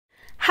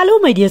Hello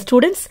my dear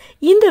students,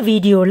 இந்த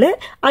வீடியோல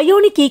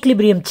ionic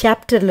equilibrium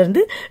chapterல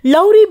இருந்து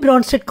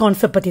Lowry-Bronsted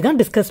concept பத்தி தான்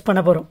டிஸ்கஸ் பண்ண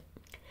போறோம்.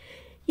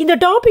 இந்த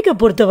டாபிக்கை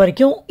பொறுத்த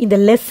வரைக்கும் இந்த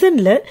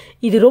லெசன்ல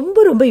இது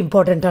ரொம்ப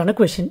இம்பார்ட்டன்ட்டான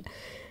क्वेश्चन.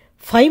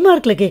 5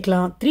 மார்க்ல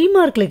கேட்கலாம், 3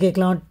 மார்க்ல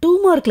கேட்கலாம், 2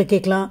 மார்க்ல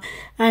கேட்கலாம்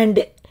and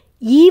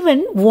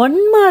ஈவன் 1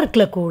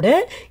 மார்க்ல கூட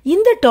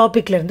இந்த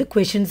டாபிக்ல இருந்து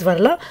क्वेश्चंस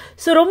வரலாம்.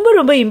 ஸோ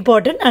ரொம்ப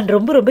இம்பார்ட்டன்ட் அண்ட்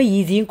ரொம்ப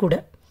ஈஸியும் கூட.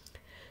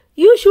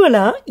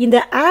 யூசுவலா இந்த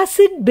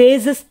ஆசிட்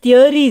பேசஸ்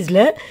தியரிஸ்ல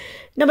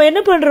நம்ம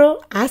என்ன பண்ணுறோம்,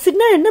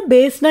 ஆசிட்னா என்ன,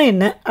 பேஸ்னா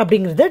என்ன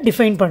அப்படிங்கிறத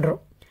டிஃபைன் பண்ணுறோம்.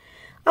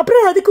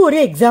 அப்புறம் அதுக்கு ஒரு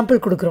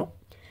எக்ஸாம்பிள் கொடுக்குறோம்.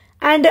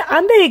 அண்ட்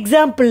அந்த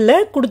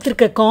எக்ஸாம்பிளில்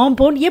கொடுத்துருக்க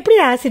காம்பவுண்ட் எப்படி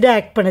ஆசிடாக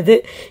ஆக்ட் பண்ணுது,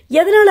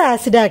 எதனால்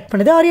ஆசிடாக ஆக்ட்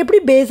பண்ணுது, அவர் எப்படி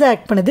பேஸாக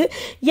ஆக்ட் பண்ணுது,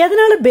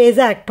 எதனால்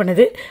பேஸாக ஆக்ட்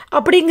பண்ணுது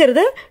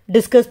அப்படிங்கிறத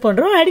டிஸ்கஸ்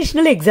பண்ணுறோம்.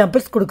 அடிஷ்னல்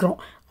எக்ஸாம்பிள்ஸ் கொடுக்குறோம்.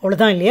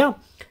 அவ்வளோதான் இல்லையா?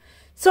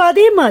 ஸோ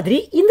அதே மாதிரி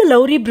இந்த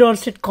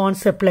Lowry-Bronsted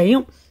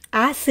கான்செப்ட்லையும்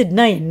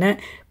ஆசிட்னா என்ன,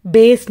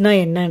 பேஸ்னா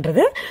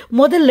என்னன்றதை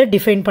முதல்ல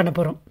டிஃபைன் பண்ண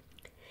போகிறோம்.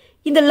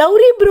 இந்த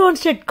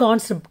Lowry-Bronsted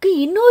கான்செப்ட்க்கு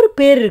இன்னொரு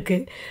பேர் இருக்கு.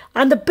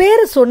 அந்த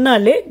பேரை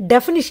சொன்னாலே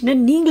டெஃபினிஷனை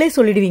நீங்களே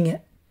சொல்லிடுவீங்க.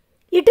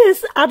 It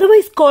is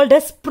otherwise called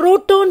as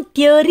proton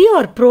theory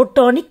R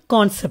புரோட்டானிக்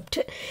concept.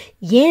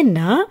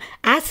 ஏன்னா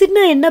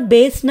ஆசிட்னா என்ன,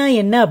 பேஸ்னா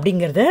என்ன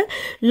அப்படிங்கிறத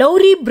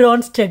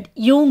Lowry-Bronsted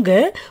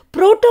இவங்க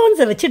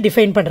புரோட்டான்ஸை வச்சு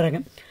டிஃபைன்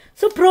பண்ணுறாங்க.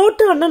 ஸோ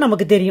புரோட்டான்னா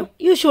நமக்கு தெரியும்.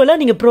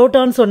 யூஸ்வலாக நீங்கள்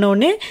புரோட்டான்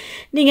சொன்னோடனே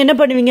நீங்கள் என்ன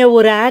பண்ணுவீங்க,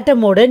 ஒரு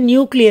ஆட்டமோட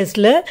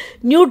நியூக்ளியஸில்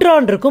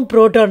நியூட்ரான் இருக்கும்,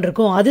 புரோட்டான்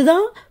இருக்கும்.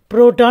 அதுதான்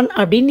புரோட்டான்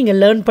அப்படின்னு நீங்கள்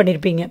லேர்ன்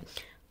பண்ணியிருப்பீங்க.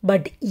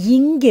 பட்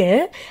இங்கே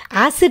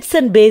acids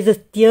and bases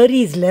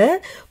தியரிஸில்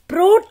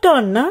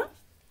புரோட்டான்னா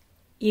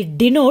it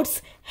denotes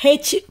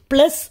H+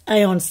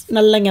 ions.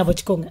 நல்லா ஞாபகம்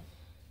வச்சுக்கோங்க.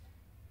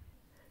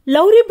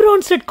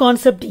 Lowry-Bronsted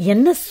கான்செப்ட்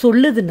என்ன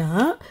சொல்லுதுன்னா,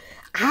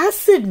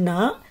 ஆசிட்னா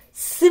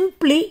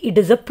simply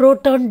it is a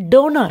proton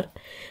toner,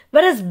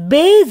 whereas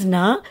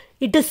பேஸ்னா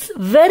it is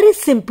very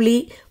simply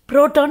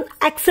proton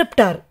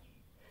acceptor.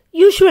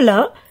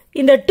 யூஸ்வலாக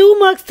இந்த 2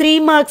 மார்க்ஸ் 3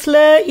 மார்க்ஸில்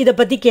இதை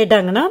பற்றி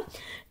கேட்டாங்கன்னா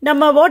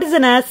நம்ம what is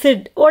an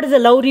acid, what is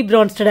a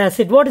Lowry-Bronsted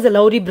acid, what is a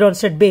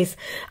Lowry-Bronsted base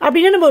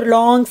அப்படின்னா நம்ம ஒரு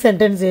லாங்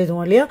சென்டென்ஸ்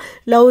எழுதுவோம் இல்லையா.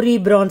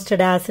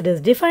 Lowry-Bronsted acid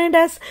is defined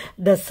as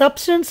the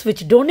substance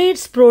which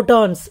donates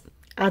protons.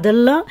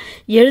 அதெல்லாம்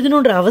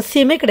எழுதணுன்ற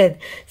அவசியமே கிடையாது.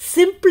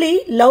 சிம்பிளி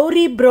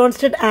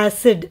Lowry-Bronsted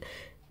ஆசிட்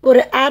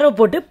ஒரு ஆரோ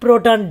போட்டு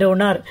proton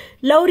donor,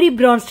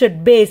 Lowry-Bronsted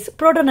base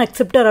proton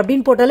acceptor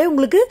அப்படின்னு போட்டாலே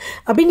உங்களுக்கு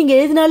அப்படி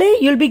நீங்கள் எழுதினாலே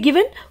you'll be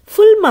given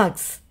full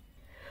marks,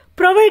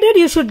 provided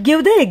you should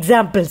give the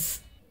examples.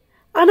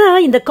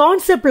 ஆனால் இந்த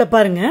கான்செப்டில்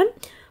பாருங்க,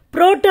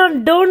 புரோட்டான்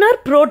டோனர்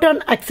புரோட்டான்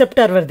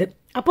அக்செப்டார் வருது.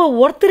 அப்போ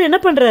ஒருத்தர் என்ன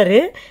பண்ணுறாரு,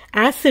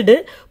 ஆசிடு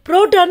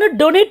புரோட்டானை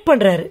டொனேட்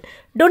பண்ணுறாரு.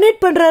 டொனேட்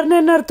பண்ணுறாருன்னு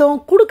என்ன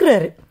அர்த்தம்,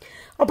 கொடுக்குறாரு.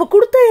 அப்போ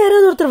கொடுத்தா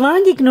யாராவது ஒருத்தர்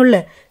வாங்கிக்கணும்ல.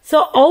 ஸோ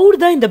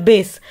அவர் தான் இந்த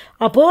பேஸ்.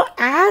 அப்போது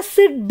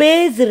ஆசிட்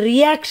பேஸ்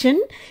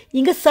ரியாக்ஷன்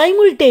இங்கே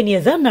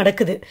சைமுல்டேனியஸாக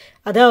நடக்குது.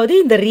 அதாவது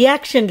இந்த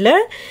ரியாக்ஷனில்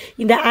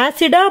இந்த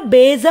ஆசிடா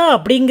பேஸா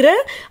அப்படிங்கிற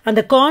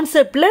அந்த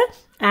கான்செப்டில்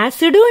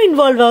ஆசிடும்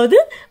இன்வால்வ் ஆகுது,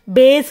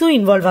 பேஸும்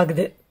இன்வால்வ்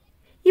ஆகுது.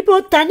 இப்போ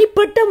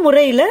தனிப்பட்ட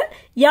முறையில்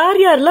யார்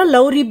யாரெல்லாம்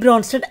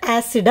Lowry-Bronsted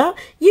ஆசிடா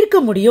இருக்க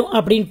முடியும்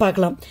அப்படின்னு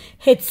பார்க்கலாம்.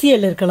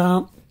 HCl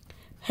இருக்கலாம்,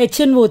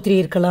 HNO3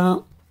 இருக்கலாம்,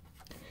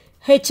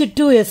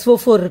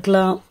 H2SO4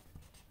 இருக்கலாம்.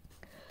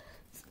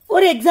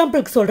 ஒரு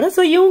எக்ஸாம்பிளுக்கு சொல்கிறேன்.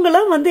 ஸோ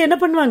இவங்கெல்லாம் என்ன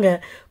பண்ணுவாங்க,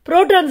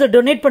 புரோட்டான்ஸை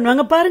டொனேட்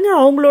பண்ணுவாங்க. பாருங்கள்,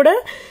 அவங்களோட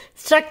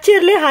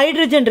ஸ்ட்ரக்சர்லேயே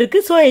ஹைட்ரஜன்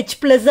இருக்குது. ஸோ H+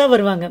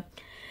 வருவாங்க.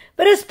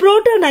 வேற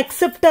புரோட்டான்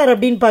அக்செப்டார்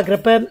அப்படின்னு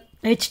பார்க்குறப்ப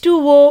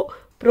H2O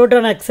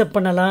புரோட்டான் அக்செப்ட்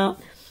பண்ணலாம்,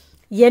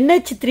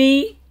 NH3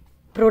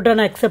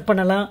 புரோட்டான் அக்செப்ட்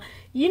பண்ணலாம்.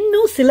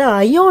 இன்னும் சில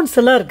அயான்ஸ்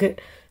எல்லாம் இருக்குது.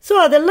 ஸோ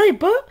அதெல்லாம்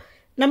இப்போ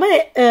நம்ம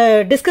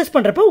டிஸ்கஸ்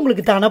பண்ணுறப்ப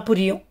உங்களுக்கு தானாக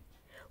புரியும்.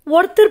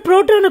 ஒருத்தர்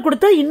புரோட்டானை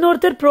கொடுத்தா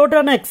இன்னொருத்தர்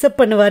புரோட்டானை அக்செப்ட்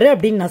பண்ணுவார்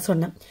அப்படின்னு நான்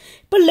சொன்னேன்.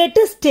 இப்போ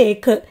லெட்டஸ்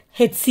டேக்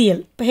HCl.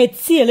 இப்போ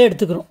HCl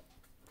எடுத்துக்கிறோம்,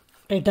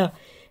 ரைட்டா.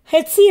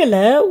 HCl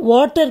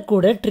வாட்டர்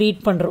கூட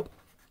ட்ரீட் பண்ணுறோம்.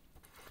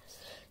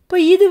 இப்போ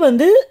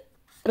இது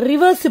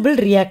ரிவர்சிபிள்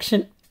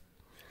ரியாக்ஷன்.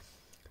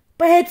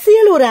 இப்போ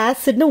HCl ஒரு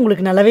ஆசிட்னு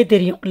உங்களுக்கு நல்லாவே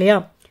தெரியும் இல்லையா.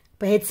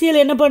 இப்போ HCl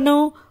என்ன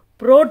பண்ணும்,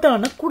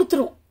 புரோட்டானை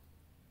கொடுத்துரும்.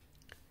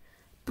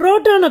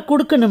 புரோட்டானை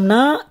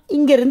கொடுக்கணும்னா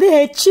இங்கேருந்து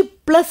H+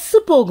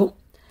 போகும்.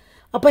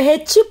 அப்போ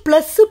H+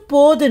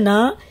 போகுதுன்னா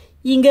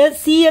இங்கே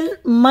Cl-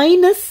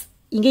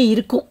 இங்கே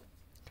இருக்கும்.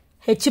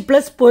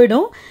 H+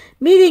 போயிடும்,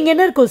 மீதி இங்கே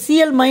என்ன இருக்கும்,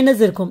 Cl-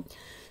 இருக்கும்.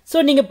 ஸோ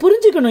நீங்கள்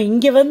புரிஞ்சுக்கணும்,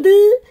 இங்கே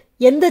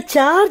எந்த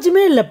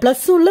சார்ஜுமே இல்லை,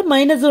 ப்ளஸ்ஸும் இல்லை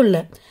மைனஸும்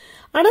இல்லை.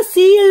 ஆனால்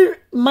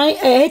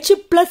H+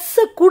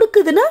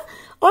 கொடுக்குதுன்னா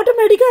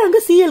ஆட்டோமேட்டிக்காக அங்கே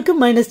Clக்கு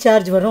மைனஸ்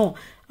சார்ஜ் வரும்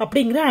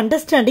அப்படிங்கிற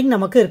அண்டர்ஸ்டாண்டிங்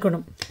நமக்கு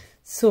இருக்கணும்.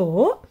 ஸோ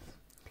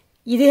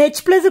இது H+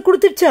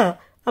 கொடுத்துருச்சா,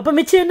 அப்போ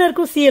மிச்சம் என்ன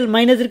இருக்கும்,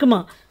 Cl- இருக்குமா.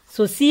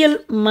 So Cl-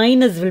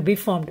 will be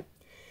formed.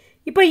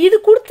 இப்போ இது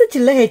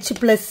கொடுத்துச்சுல்ல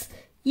H+,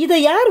 இதை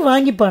யார்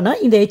வாங்கிப்பானா,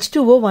 இந்த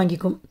H2O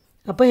வாங்கிக்கும்.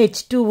 அப்போ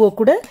H2O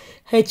கூட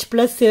H+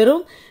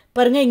 சேரும்.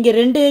 பாருங்கள், இங்கே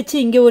 2 H,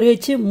 இங்கே ஒரு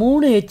H,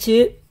 3 H,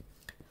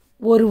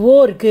 ஒரு O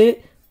இருக்குது,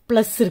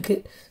 ப்ளஸ்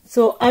இருக்குது.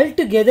 ஸோ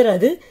altogether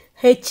அது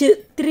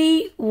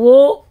H3O+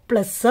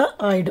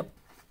 ஆகிடும்.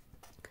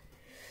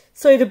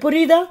 ஸோ இது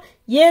புரியுதா?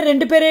 ஏன்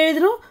 2 பேரை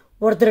எழுதணும்,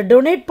 ஒருத்தர்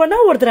டொனேட் பண்ணா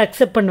ஒருத்தர்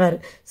அக்செப்ட் பண்ணுவார்.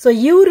 ஸோ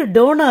இவரு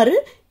டோனாரு,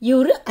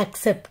 இவரு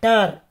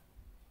அக்செப்டார்.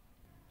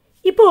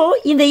 இப்போ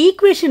இந்த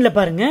ஈக்குவேஷன்ல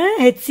பாருங்க,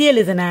 HCl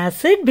is an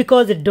acid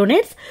because it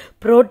donates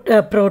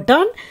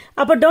proton.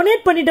 அப்ப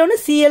டொனேட் பண்ணிட்டோன்னு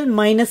Cl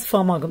மைனஸ்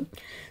ஃபார்ம் ஆகும்.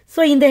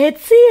 ஸோ இந்த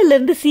HCl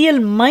இருந்து Cl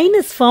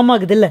மைனஸ் ஃபார்ம்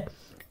ஆகுது இல்ல,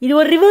 இது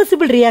ஒரு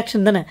ரிவர்சிபிள்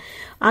ரியாக்ஷன் தானே.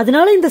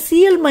 அதனால இந்த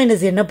Cl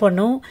மைனஸ் என்ன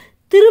பண்ணும்,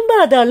 திரும்ப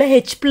அதால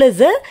H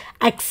பிளஸ்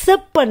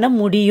அக்செப்ட் பண்ண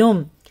முடியும்.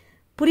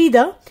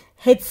 புரியுதா?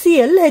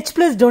 HCl H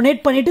plus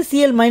donate பண்ணிட்டு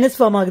Cl minus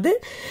form ஆகுது.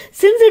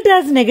 Since it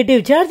has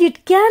negative charge, it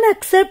can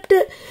accept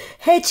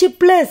H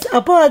plus.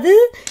 அப்போ அது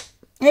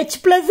H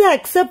plus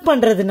accept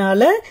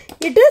பண்றதுனால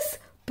it is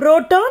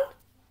proton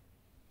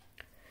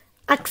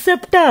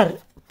acceptor.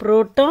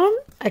 Proton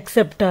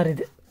acceptor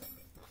இது.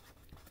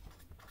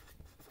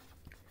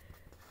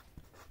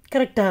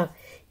 கரெக்டா?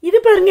 இது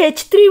பாருங்க,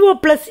 H3O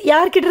plus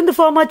யார்கிட்ட இருந்து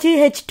ஃபார்ம் ஆச்சு,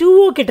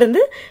 H2O கிட்ட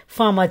இருந்து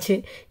ஃபார்ம் ஆச்சு.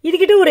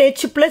 இதுகிட்ட ஒரு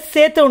H plus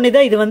சேர்த்த உடனே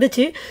தான் இது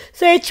வந்துச்சு.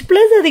 ஸோ H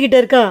plus அதுகிட்ட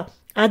இருக்கா,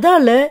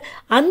 அதால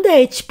அந்த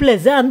H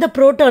plus அந்த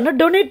புரோட்டானை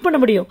டொனேட் பண்ண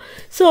முடியும்.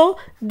 So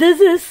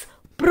this is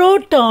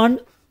proton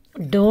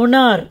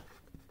donor.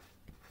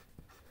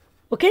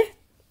 Okay,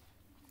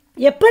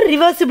 எப்போ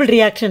ரிவர்சிபிள்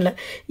ரியாக்ஷன்ல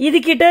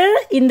இதுகிட்ட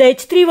இந்த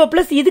H3O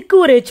plus இதுக்கு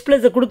ஒரு H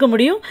plus கொடுக்க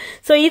முடியும்.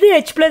 ஸோ இது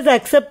H plus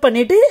அக்செப்ட்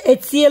பண்ணிட்டு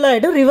HCl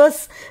ஆயிடும்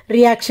ரிவர்ஸ்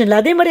ரியாக்ஷன்ல.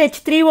 அதே மாதிரி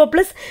H3O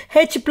plus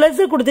H plus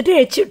கொடுத்துட்டு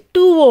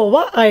H2O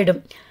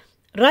ஆயிடும்.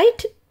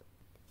 Right?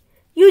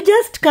 You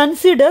just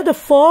consider the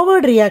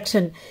forward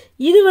reaction.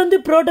 இது வந்து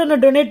புரோட்டானை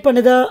டொனேட்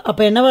பண்ணுதா,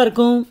 அப்போ என்னவா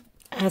இருக்கும்,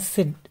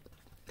 ஆசிட்.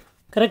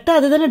 கரெக்டா?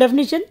 அதுதானே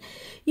டெஃபினிஷன்.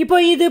 இப்போ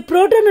இது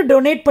புரோட்டானை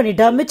டொனேட்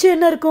பண்ணிட்டா மிச்சம்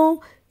என்ன இருக்கும்,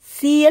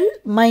 Cl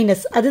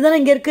மைனஸ். அதுதானே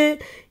இங்க இருக்கு.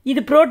 இது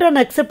புரோட்டான்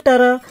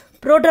அக்செப்டாரா,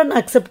 புரோட்டான்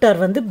அக்செப்டார்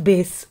வந்து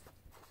பேஸ்.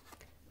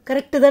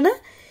 கரெக்ட் தானே?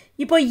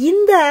 இப்போ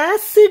இந்த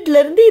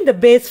ஆசிட்ல இருந்து இந்த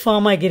பேஸ்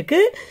ஃபார்ம்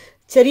ஆகியிருக்கு.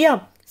 சரியா?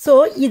 ஸோ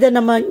இதை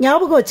நம்ம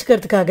ஞாபகம்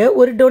வச்சுக்கிறதுக்காக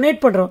ஒரு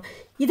டொனேட் பண்றோம்.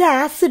 இதை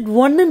ஆசிட்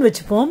 1ன்னு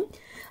வச்சுப்போம்.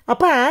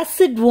 அப்போ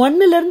ஆசிட்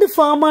 1ல இருந்து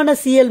ஃபார்ம் ஆன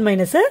Cl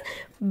மைனஸ்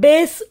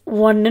பேஸ்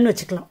 1ன்னு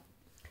வச்சுக்கலாம்.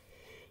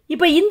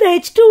 இப்போ இந்த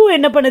H2O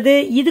என்ன பண்ணுது,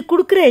 இது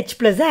கொடுக்குற H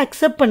பிளஸ்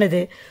அக்செப்ட் பண்ணுது.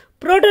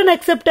 புரோட்டான்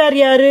அக்செப்டார்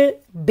யாரு,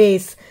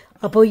 பேஸ்.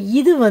 அப்போ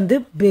இது வந்து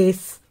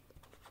பேஸ்.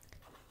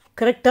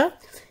 கரெக்டா?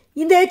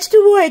 இந்த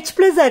H2O H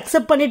பிளஸ்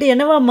அக்செப்ட் பண்ணிட்டு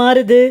என்னவா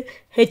மாறுது,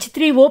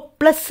 H3O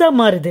பிளஸ்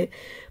மாறுது.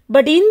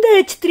 பட் இந்த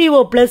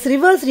H3O plus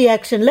reverse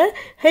ரியாக்ஷன்ல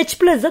H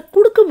plus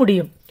கொடுக்க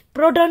முடியும்,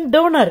 புரோட்டான்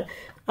டோனர்.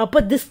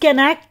 அப்போ this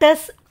can act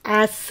as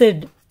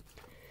acid.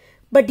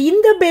 But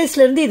இந்த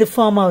பேஸ்ல இருந்து இது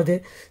ஃபார்ம் ஆகுது.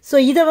 ஸோ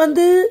இதை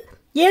வந்து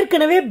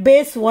ஏற்கனவே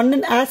பேஸ்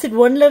 1 ஆசிட்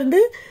 1ல இருந்து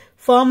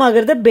ஃபார்ம்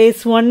ஆகிறத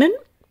பேஸ் 1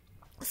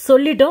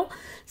 சொல்லிட்டோம்.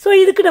 ஸோ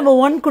இதுக்கு நம்ம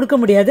 1 கொடுக்க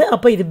முடியாது.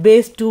 அப்போ இது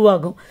பேஸ் 2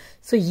 ஆகும்.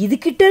 ஸோ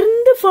இதுகிட்ட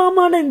இருந்து ஃபார்ம்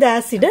ஆன இந்த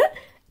ஆசிடை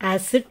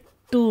ஆசிட்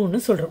 2ன்னு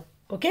சொல்றோம்.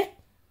 ஓகே,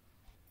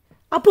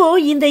 அப்போ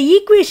இந்த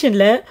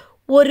ஈக்குவேஷன்ல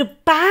ஒரு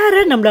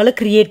பேரை நம்மளால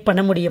கிரியேட்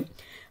பண்ண முடியும்.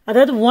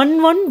 அதாவது 1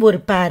 1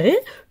 ஒரு பேரு,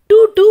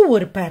 2 2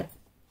 ஒரு பேர்.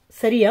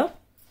 சரியா?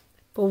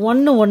 இப்போ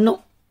 1 1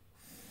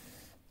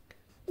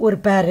 ஒரு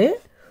பேரு,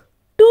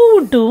 2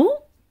 2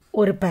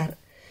 ஒரு பேர்.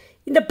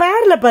 இந்த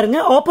பேர்ல பாருங்க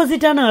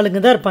ஆப்போசிட்டான ஆளுங்க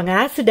தான் இருப்பாங்க.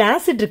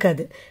 ஆசிட்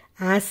இருக்காது,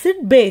 ஆசிட்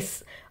பேஸ்.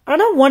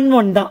 ஆனா 1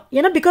 1 தான்.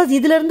 ஏன்னா பிகாஸ்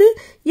இதுல இருந்து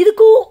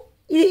இதுக்கும்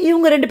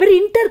இவங்க ரெண்டு பேரும்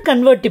இன்டர்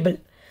கன்வெர்டிபிள்.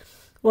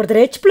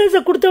 ஒருத்தர் H பிளஸ்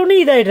கொடுத்த உடனே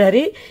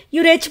இதாயிடுறாரு,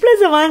 இவர் H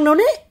பிளஸ்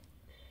வாங்கினோடனே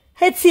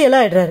HCl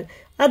ஆயிடுறாரு.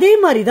 அதே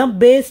மாதிரி தான்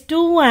பேஸ்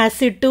 2வும்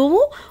ஆசிட்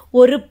 2வும்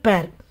ஒரு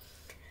பேர்.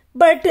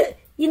 பட்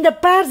இந்த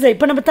பேர்ஸ்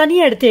இப்ப நம்ம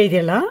தனியா எடுத்து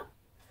எழுதிடலாம்.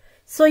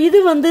 ஸோ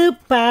இது வந்து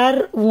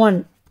பேர்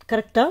 1.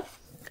 கரெக்டா?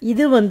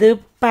 இது வந்து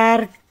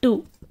பேர் 2.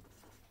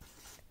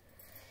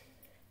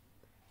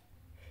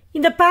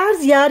 இந்த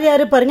பேர்ஸ் யார்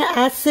யாரு பாருங்க,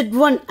 ஆசிட்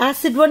 1.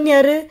 ஆசிட் 1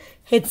 யாரு,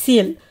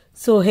 HCl.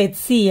 So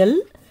HCl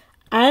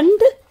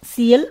and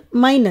Cl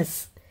minus.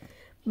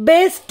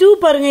 Base 2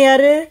 பாருங்க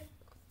யாரு,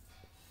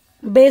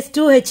 base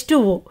 2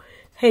 H2O.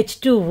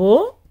 H2O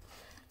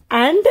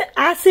and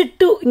acid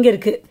 2 இங்க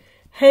இருக்கு,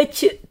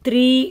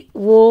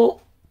 H3O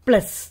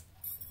பிளஸ்.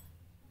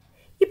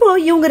 இப்போ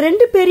இவங்க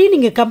ரெண்டு பேரையும்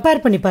நீங்க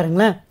கம்பேர் பண்ணி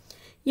பாருங்களேன்.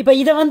 இப்போ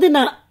இதை வந்து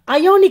நான்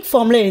அயோனிக்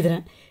ஃபார்ம்ல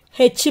எழுதுறேன்,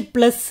 H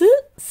பிளஸ்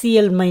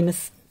Cl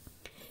மைனஸ்.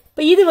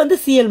 இப்போ இது வந்து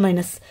Cl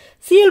மைனஸ்.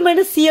 Cl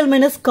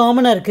மைனஸ்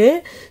காமனா இருக்கு.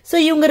 ஸோ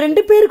இவங்க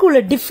ரெண்டு பேருக்கு உள்ள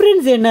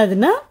டிஃபரன்ஸ்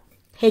என்னதுன்னா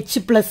H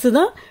பிளஸ்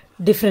தான்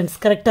டிஃபரன்ஸ்.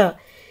 கரெக்டா?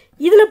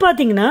 இதுல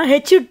பாத்தீங்கன்னா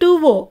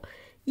H2O,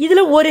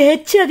 இதுல ஒரு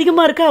H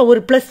அதிகமா இருக்கா,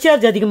 ஒரு பிளஸ்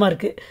சார்ஜ் அதிகமா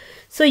இருக்கு.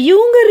 ஸோ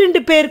இவங்க ரெண்டு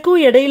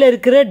பேருக்கும் இடையில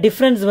இருக்கிற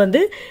டிஃபரன்ஸ்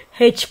வந்து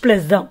H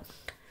பிளஸ் தான்.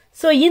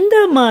 ஸோ இந்த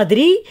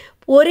மாதிரி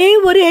ஒரே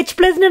ஒரு H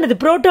பிளஸ்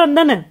அது புரோட்டான்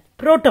தானே,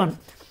 புரோட்டான்.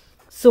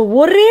 ஸோ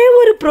ஒரே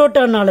ஒரு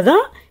புரோட்டானால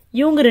தான்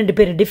இவங்க ரெண்டு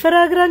பேரும் டிஃபர்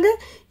ஆகுறாங்க,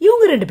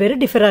 இவங்க ரெண்டு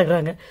பேரும் டிஃபர்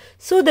ஆகுறாங்க.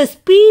 So the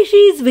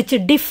species which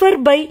differ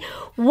by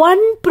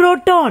 1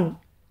 proton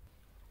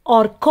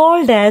are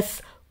called as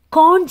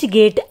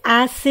conjugate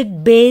acid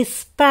base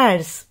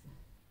pairs.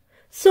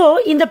 So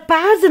இந்த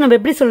பேர்ஸ் நம்ம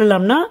எப்படி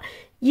சொல்லலாம்னா,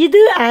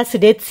 இது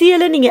ஆசிட்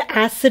HCl நீங்க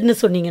ஆசிட்னு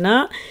சொன்னீங்கன்னா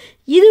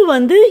இது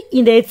வந்து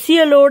இந்த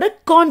HClஓட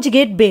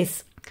கான்ஜுகேட் பேஸ்.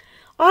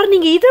 ஆர்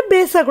நீங்க இதை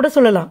பேஸா கூட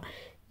சொல்லலாம்.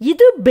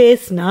 இது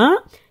பேஸ்னா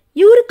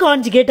இவரு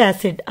கான்ஜுகேட்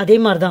ஆசிட். அதே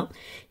மாதிரி தான்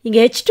இங்கே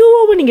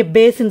H2O நீங்கள்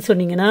பேஸ்ன்னு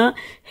சொன்னீங்கன்னா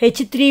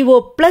H3O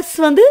ப்ளஸ்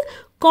வந்து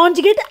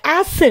கான்ஜுகேட்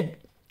ஆசிட்.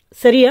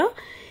 சரியா?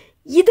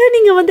 இதை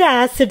நீங்கள் வந்து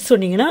ஆசிட்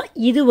சொன்னீங்கன்னா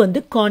இது வந்து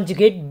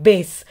கான்ஜுகேட்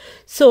பேஸ்.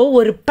 ஸோ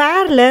ஒரு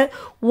பேரில்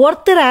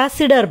ஒருத்தர்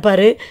ஆசிடாக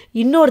இருப்பார்,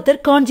 இன்னொருத்தர்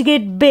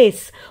கான்ஜுகேட்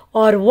பேஸ்.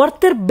 ஆர்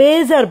ஒருத்தர்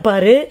பேஸாக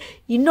இருப்பார்,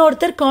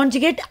 இன்னொருத்தர்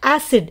கான்ஜுகேட்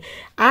ஆசிட்.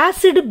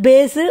 ஆசிடு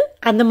பேஸு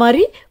அந்த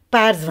மாதிரி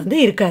பேர்ஸ் வந்து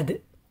இருக்காது.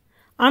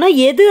 ஆனால்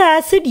எது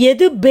ஆசிட்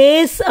எது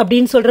பேஸ்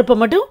அப்படின்னு சொல்கிறப்ப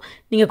மட்டும்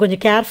நீங்கள்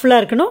கொஞ்சம்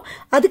கேர்ஃபுல்லாக இருக்கணும்.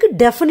 அதுக்கு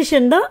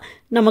டெஃபினிஷன் தான்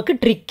நமக்கு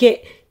ட்ரிக்கே.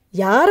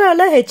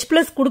 யாரால் H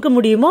ப்ளஸ் கொடுக்க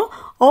முடியுமோ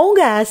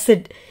அவங்க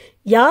ஆசிட்,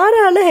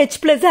 யாரால் H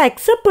ப்ளஸை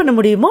அக்செப்ட் பண்ண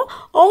முடியுமோ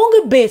அவங்க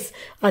பேஸ்.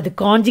 அது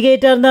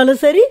கான்ஜுகேட்டாக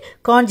இருந்தாலும் சரி,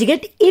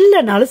 கான்ஜுகேட்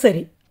இல்லைனாலும்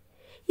சரி.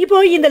 இப்போ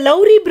இந்த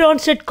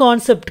லவ்ரி-பிரான்ஸ்டெட்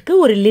கான்செப்டுக்கு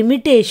ஒரு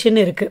லிமிட்டேஷன்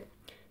இருக்குது.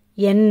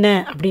 என்ன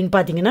அப்படின்னு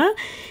பார்த்தீங்கன்னா,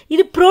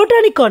 இது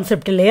புரோட்டானிக்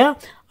கான்செப்ட் இல்லையா?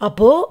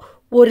 அப்போது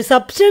ஒரு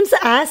சப்ஸ்டன்ஸ்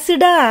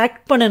ஆசிடாக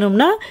ஆக்ட்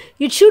பண்ணணும்னா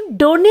இட் ஷுட்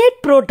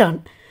டொனேட் புரோட்டான்.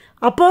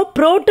 அப்போ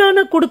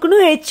புரோட்டானை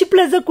கொடுக்கணும், H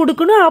ப்ளஸை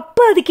கொடுக்கணும்,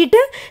 அப்போ அதுக்கிட்ட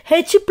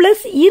H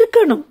ப்ளஸ்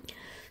இருக்கணும்.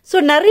 ஸோ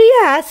நிறைய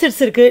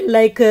ஆசிட்ஸ் இருக்குது,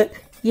 லைக்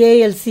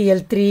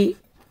AlCl3,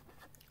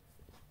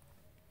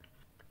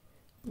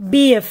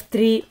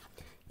 BF3.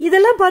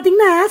 இதெல்லாம்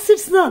பார்த்தீங்கன்னா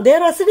ஆசிட்ஸ் தான்,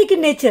 தேர் அசிடிக்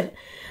இன் நேச்சர்.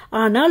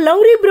 ஆனால்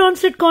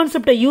லவ்ரி-பிரான்ஸ்டெட்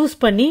கான்செப்டை யூஸ்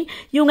பண்ணி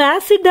இவங்க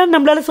ஆசிட் தான்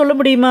நம்மளால சொல்ல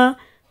முடியுமா?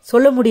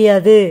 சொல்ல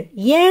முடியாது.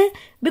 ஏன்?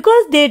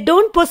 Because they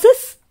don't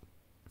possess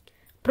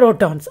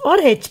protons or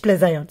H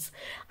plus ions.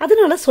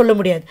 அதனால சொல்ல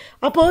முடியாது.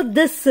 அப்போ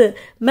this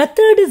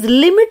method is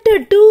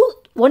limited to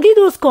only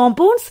those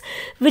compounds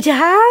which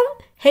have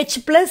H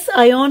plus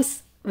ions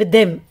with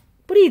them.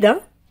 புரியுதா?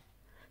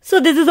 So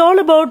this is all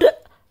about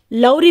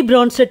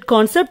Lowry-Bronsted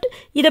concept.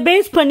 இதை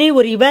base பண்ணி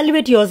ஒரு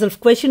evaluate yourself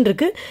question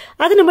இருக்கு.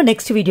 அதை நம்ம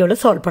நெக்ஸ்ட்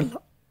வீடியோவில் சால்வ்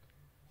பண்ணலாம்.